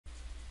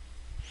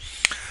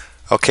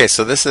Okay,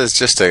 so this is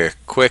just a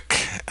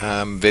quick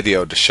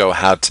video to show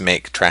how to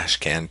make trash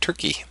can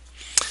turkey.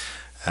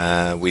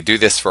 We do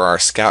this for our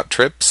scout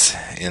trips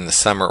in the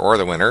summer or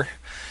the winter.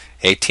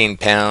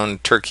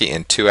 18-pound turkey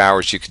in 2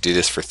 hours. You could do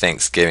this for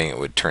Thanksgiving. It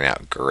would turn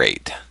out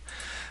great.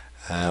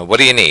 What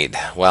do you need?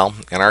 Well,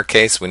 in our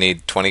case, we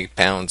need 20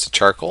 pounds of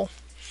charcoal.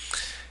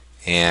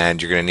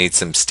 And you're going to need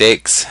some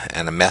stakes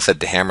and a method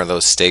to hammer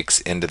those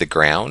stakes into the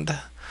ground.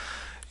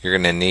 You're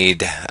going to need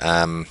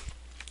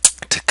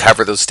to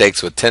cover those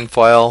stakes with tin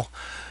foil.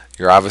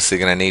 You're obviously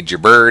going to need your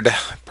bird,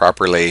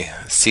 properly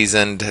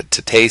seasoned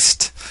to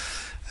taste.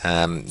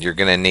 You're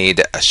going to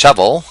need a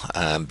shovel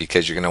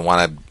because you're going to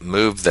want to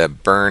move the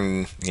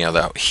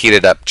the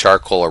heated up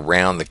charcoal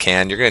around the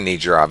can. You're going to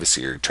need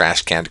obviously your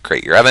trash can to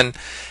create your oven.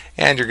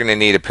 And you're going to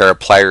need a pair of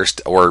pliers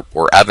or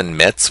oven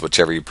mitts,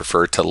 whichever you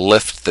prefer, to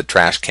lift the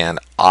trash can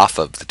off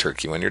of the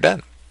turkey when you're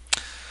done.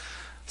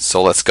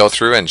 So let's go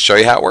through and show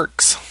you how it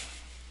works.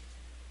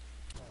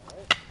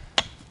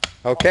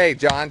 Okay,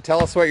 John,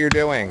 tell us what you're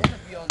doing.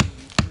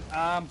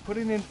 I'm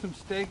putting in some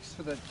stakes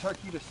for the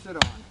turkey to sit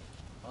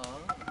on.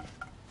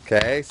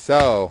 Okay,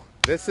 so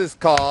this is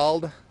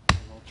called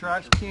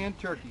Trash can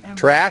turkey.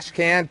 Trash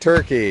can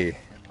turkey.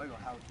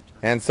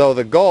 And so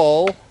the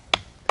goal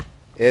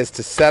is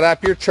to set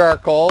up your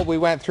charcoal. We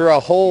went through a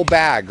whole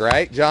bag,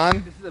 right,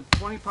 John? This is a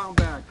 20-pound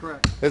bag,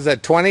 correct. This is a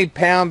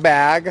 20-pound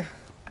bag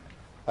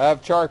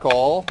of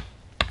charcoal,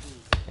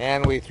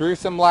 and we threw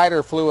some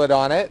lighter fluid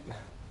on it.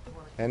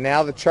 And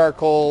now the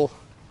charcoal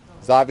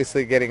is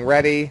obviously getting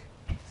ready,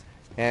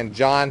 and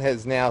John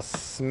has now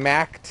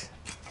smacked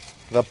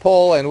the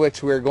pole in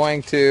which we're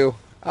going to...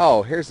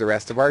 Oh, here's the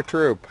rest of our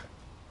troop.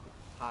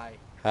 Hi.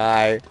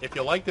 Hi. If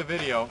you like the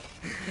video,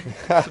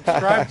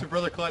 subscribe to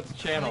Brother Colette's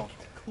channel.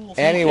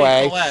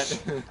 Anyway,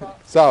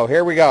 so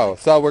here we go.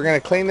 So we're going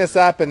to clean this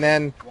up, and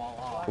then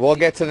we'll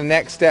get to the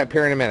next step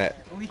here in a minute.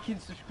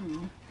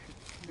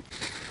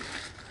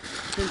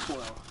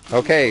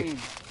 Okay,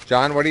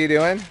 John, what are you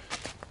doing?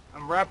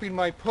 I'm wrapping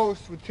my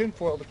posts with tin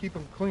foil to keep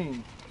them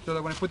clean, so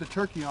that when I put the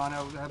turkey on,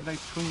 I'll have a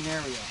nice clean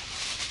area.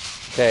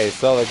 Okay,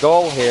 so the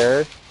goal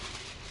here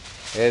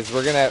is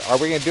are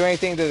we gonna do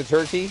anything to the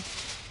turkey?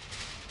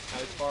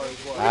 As far as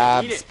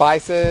what?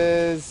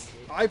 Spices.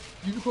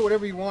 You can put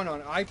whatever you want on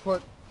it. I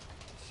put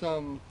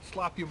some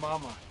sloppy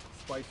mama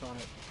spice on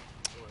it.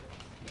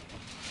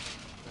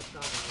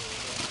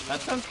 That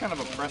sounds kind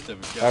of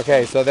oppressive.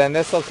 Okay, so then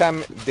this will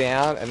come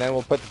down, and then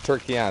we'll put the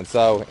turkey on.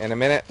 So in a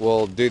minute,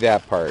 we'll do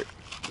that part.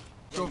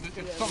 So if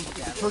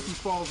the turkey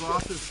falls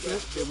off this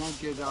bit, it won't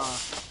get...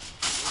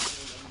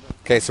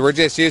 Okay, so we're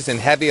just using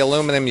heavy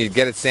aluminum you'd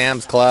get at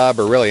Sam's Club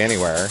or really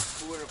anywhere.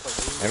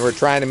 And we're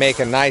trying to make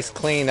a nice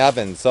clean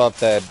oven, so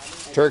if the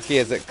turkey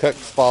as it cooks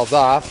falls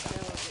off,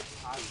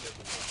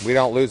 we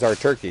don't lose our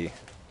turkey.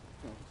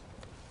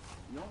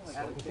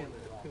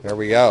 There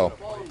we go.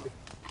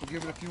 We'll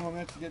give it a few more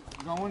minutes to get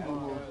going,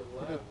 and we'll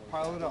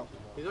pile it up.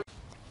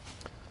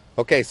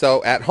 Okay,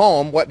 so at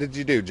home, what did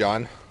you do,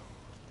 John?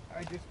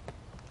 I just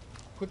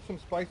put some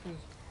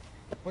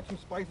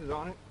spices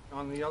on it,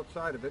 on the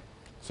outside of it.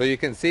 So you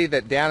can see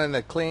that down in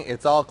the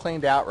it's all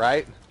cleaned out,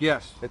 right?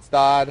 Yes. It's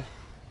thawed.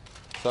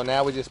 So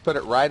now we just put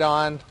it right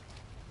on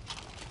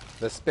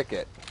the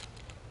spigot.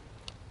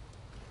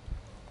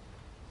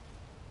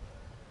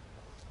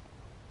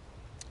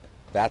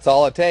 That's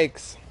all it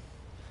takes.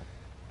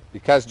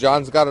 Because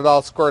John's got it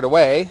all squared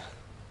away,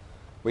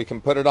 we can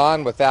put it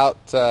on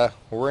without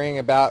worrying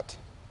about...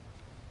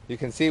 You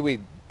can see we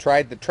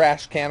tried the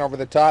trash can over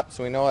the top,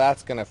 so we know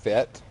that's going to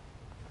fit.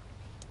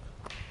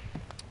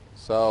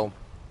 So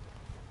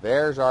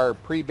there's our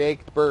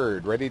pre-baked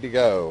bird ready to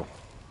go.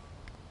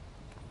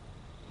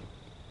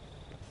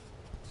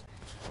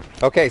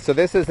 Okay, so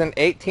this is an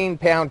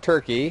 18-pound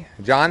turkey.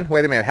 John,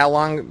 wait a minute. How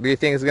long do you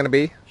think it's going to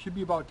be? Should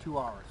be about 2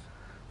 hours.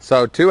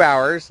 So 2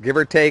 hours, give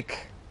or take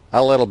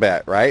a little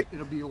bit, right?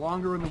 It'll be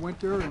longer in the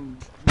winter and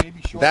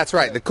maybe shorter. That's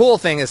right. The cool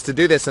thing is to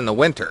do this in the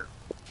winter,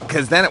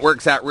 because then it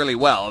works out really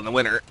well in the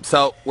winter.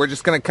 So we're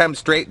just going to come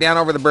straight down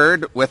over the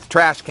bird with the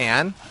trash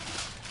can,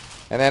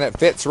 and then it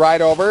fits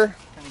right over.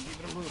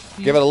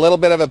 Give it a little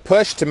bit of a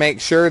push to make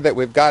sure that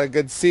we've got a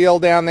good seal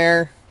down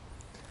there.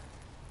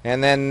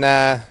 And then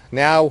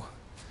now,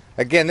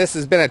 again, this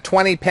has been a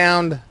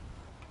 20-pound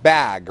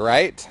bag,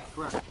 right?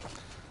 Correct.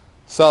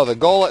 So the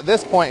goal at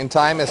this point in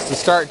time is to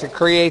start to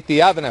create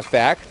the oven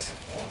effect.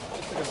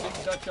 It's like a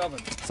big Dutch oven.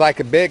 It's like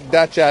a big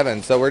Dutch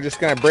oven. So we're just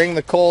going to bring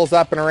the coals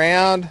up and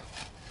around.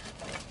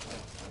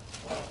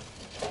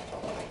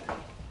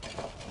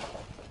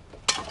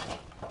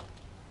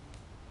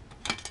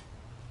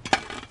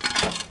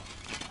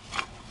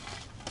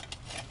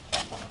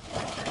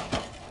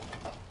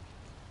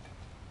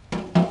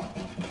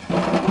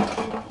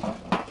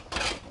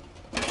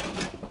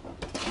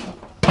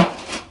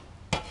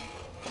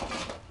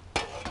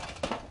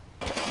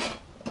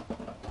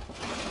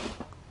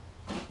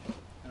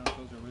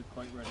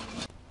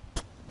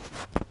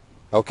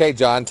 Okay,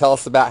 John, tell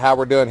us about how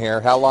we're doing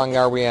here. How long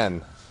are we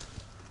in?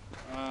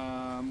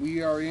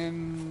 We are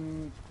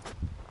in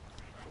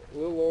a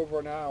little over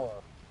an hour.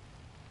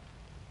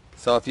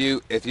 So if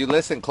you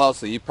listen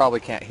closely, you probably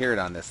can't hear it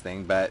on this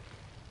thing, but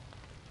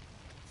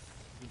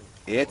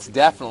it's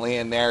definitely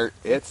in there.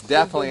 It's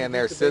definitely in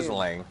there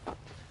sizzling.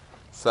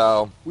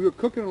 So We were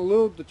cooking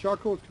the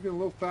charcoal was cooking a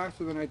little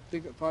faster than I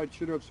thought it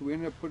should have, so we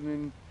ended up putting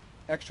in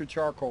extra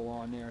charcoal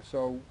on there.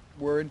 So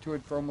we're into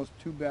it for almost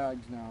 2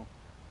 bags now.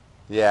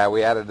 yeah,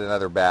 we added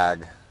another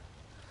bag.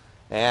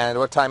 And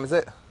what time is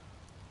it?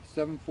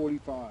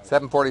 7:45.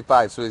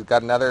 7:45. So we've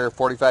got another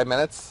 45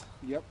 minutes.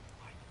 Yep.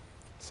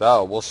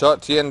 So we'll show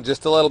it to you in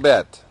just a little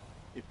bit.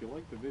 If you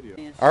like the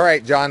video. All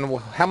right, John.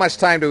 How much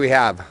time do we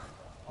have?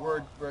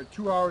 We're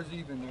 2 hours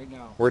even right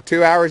now. We're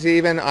 2 hours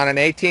even on an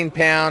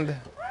 18-pound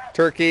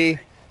turkey.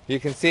 You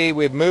can see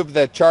we've moved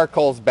the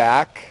charcoals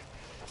back.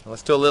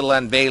 Let's do a little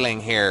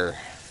unveiling here.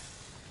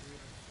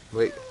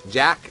 Wait,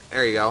 Jack,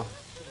 there you go.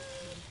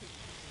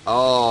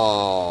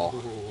 Oh,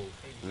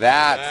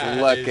 that's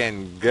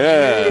looking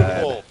good.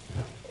 Beautiful.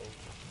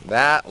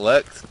 That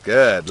looks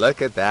good.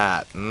 Look at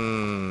that.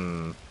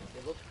 Mmm.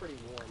 It looks pretty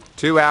warm.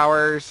 2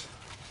 hours.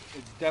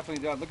 It's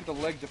definitely done. Look at the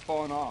legs are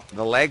falling off.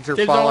 The legs are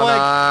Kids on falling legs.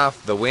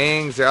 off. The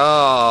wings.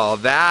 Oh,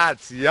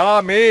 that's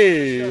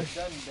yummy.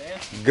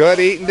 Good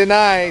eating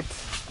tonight.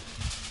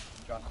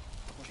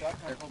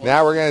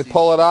 Now we're going to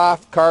pull it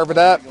off, carve it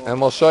up,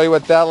 and we'll show you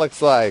what that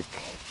looks like.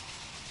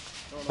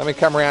 Let me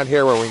come around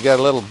here where we can get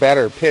a little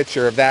better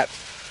picture of that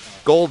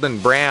golden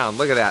brown.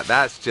 Look at that.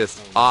 That's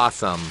just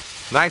awesome.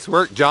 Nice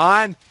work,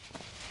 John.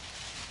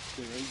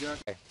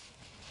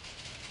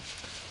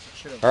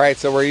 All right,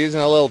 so we're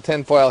using a little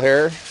tin foil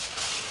here.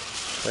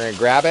 We're going to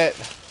grab it,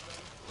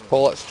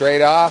 pull it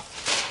straight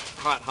off,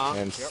 Hot, huh?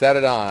 and set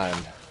it on.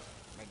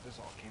 This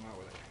all came out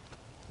with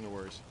it. No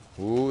worries.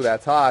 Ooh,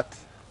 that's hot.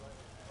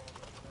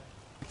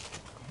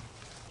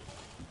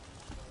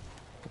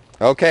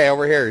 Okay,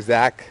 over here,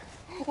 Zach.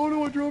 Oh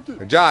no, I dropped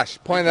it. Josh,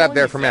 point it up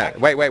there for a minute.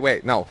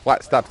 Wait. No,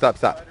 what? Stop.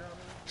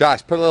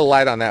 Josh, put a little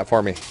light on that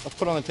for me. Let's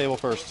put it on the table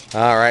first.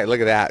 All right,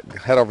 look at that.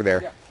 Head over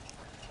there.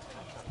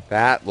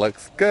 That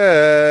looks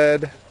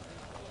good.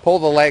 Pull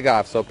the leg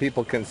off so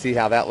people can see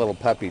how that little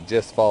puppy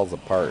just falls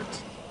apart.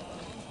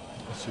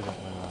 Let's do that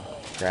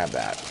one. Grab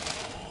that.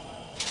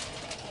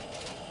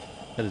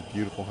 That is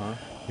beautiful, huh?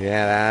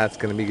 Yeah, that's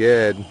going to be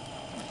good.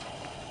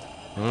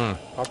 Mmm.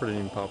 Popper didn't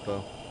even pop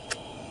though.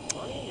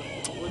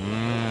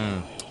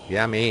 Mmm.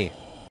 Yummy.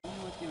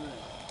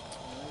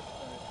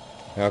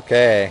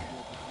 Okay.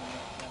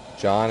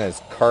 John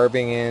is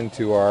carving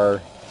into our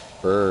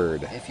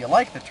bird. If you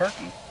like the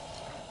turkey,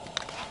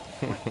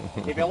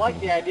 If you like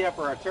the idea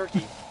for a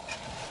turkey,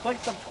 click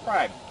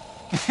subscribe.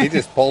 He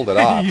just pulled it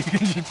off. You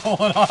can just pull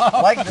it off.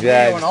 like the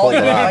Yeah, video just and all pulled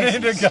your it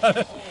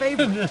off.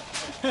 devices.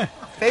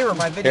 Favorite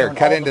my video Here, and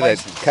cut all into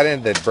devices.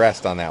 the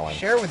breast on that one.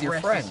 Share with your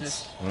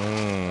friends.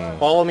 Mmm.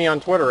 Follow me on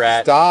Twitter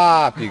at.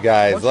 Stop, you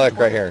guys. Look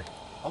right here.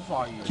 I'll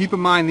follow you. Keep in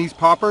mind, these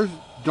poppers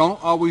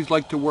don't always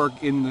like to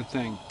work in the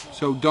thing.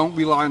 So don't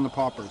rely on the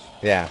poppers.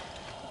 Yeah.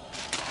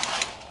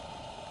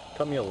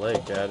 Cut me a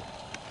leg, Dad.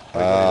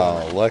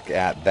 Oh, look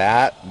at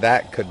that.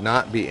 That could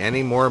not be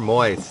any more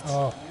moist.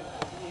 Oh.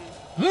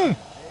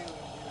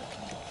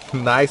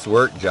 Nice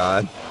work,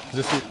 John.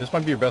 This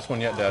might be your best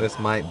one yet, Dad. This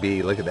might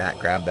be. Look at that.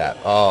 Grab that.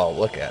 Oh,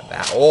 look at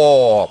that.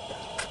 Oh.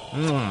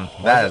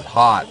 That is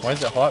hot. Why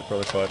is it hot,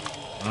 Brother Foot?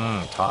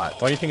 It's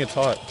hot. Why do you think it's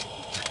hot?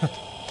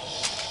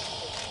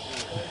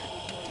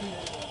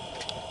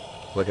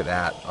 Look at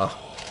that. Oh.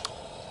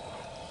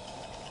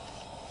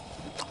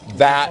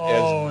 That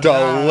is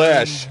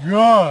delish.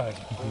 Good.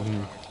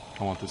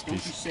 I want this Don't you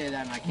piece. say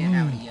that and I can't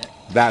have it yet.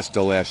 That's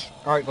delish.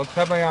 All right, let's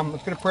have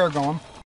let's get a prayer going.